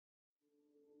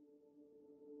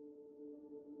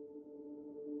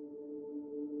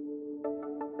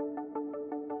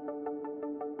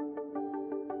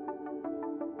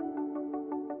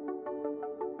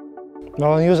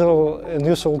Well, an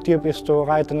usual tip is to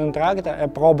write an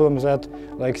interactive problem that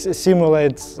like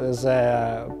simulates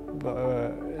the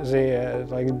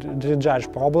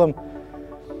judge problem,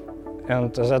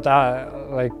 and that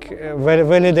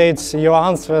validates your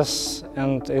answers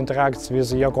and interacts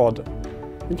with your code.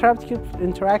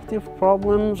 Interactive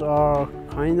problems are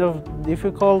kind of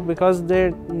difficult because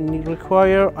they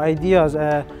require ideas.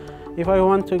 If I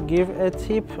want to give a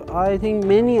tip, I think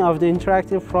many of the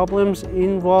interactive problems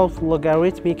involve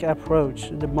logarithmic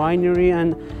approach, the binary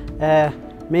and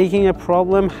making a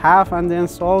problem half and then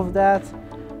solve that.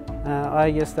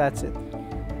 I guess that's it.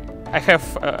 I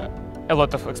have a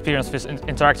lot of experience with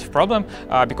interactive problem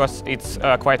because it's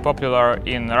quite popular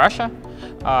in Russia.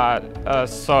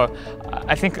 So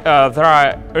I think there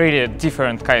are really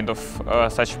different kind of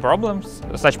such problems.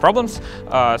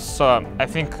 So I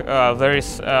think there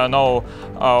is no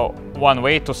one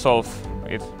way to solve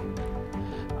it.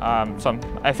 So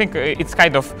I think it's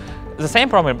kind of the same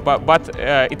problem, but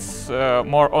it's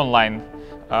more online.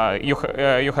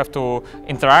 You have to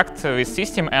interact with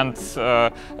system and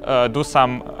do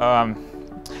some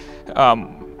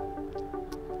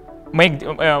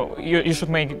you should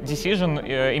make decision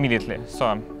immediately.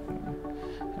 So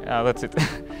that's it.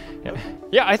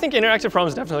 Yeah, I think interactive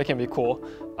problems definitely can be cool.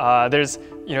 There's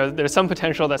some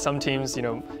potential that some teams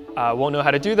won't know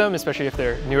how to do them, especially if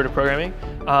they're newer to programming.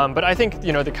 But I think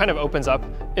it kind of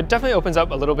definitely opens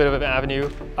up a little bit of an avenue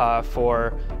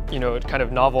for kind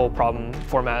of novel problem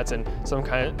formats and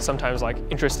sometimes like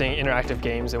interesting interactive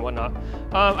games and whatnot.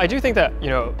 I do think that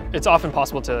it's often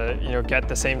possible to get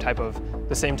the same type of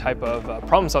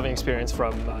problem-solving experience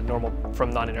from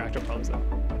non-interactive problems though.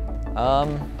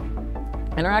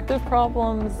 Interactive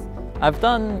problems, I've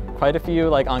done quite a few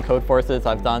like on Codeforces.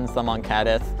 I've done some on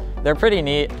Caddis. They're pretty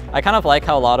neat. I kind of like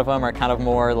how a lot of them are kind of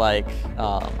more like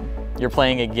you're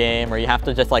playing a game, or you have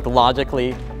to just like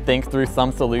logically think through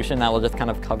some solution that will just kind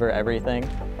of cover everything.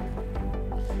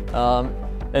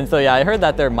 And so yeah, I heard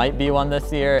that there might be one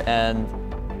this year, and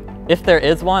if there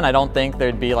is one, I don't think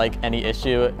there'd be like any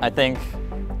issue. I think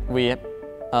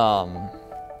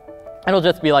it'll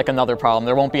just be like another problem.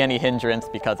 There won't be any hindrance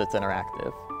because it's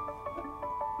interactive.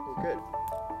 Good.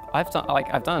 I've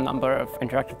done a number of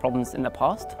interactive problems in the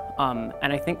past, and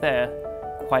I think they're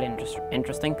quite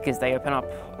interesting because they open up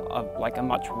a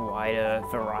much wider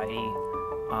variety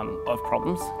of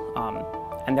problems,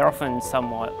 and they're often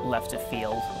somewhat left of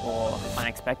field or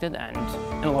unexpected, and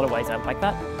in a lot of ways I like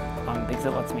that because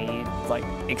it lets me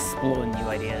explore new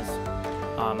ideas,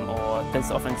 or there's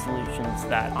often solutions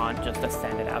that aren't just a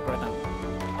standard algorithm,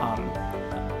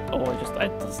 or just a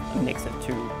mix of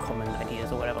two common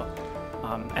ideas or whatever.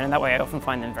 And in that way I often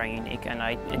find them very unique, and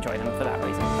I enjoy them for that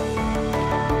reason.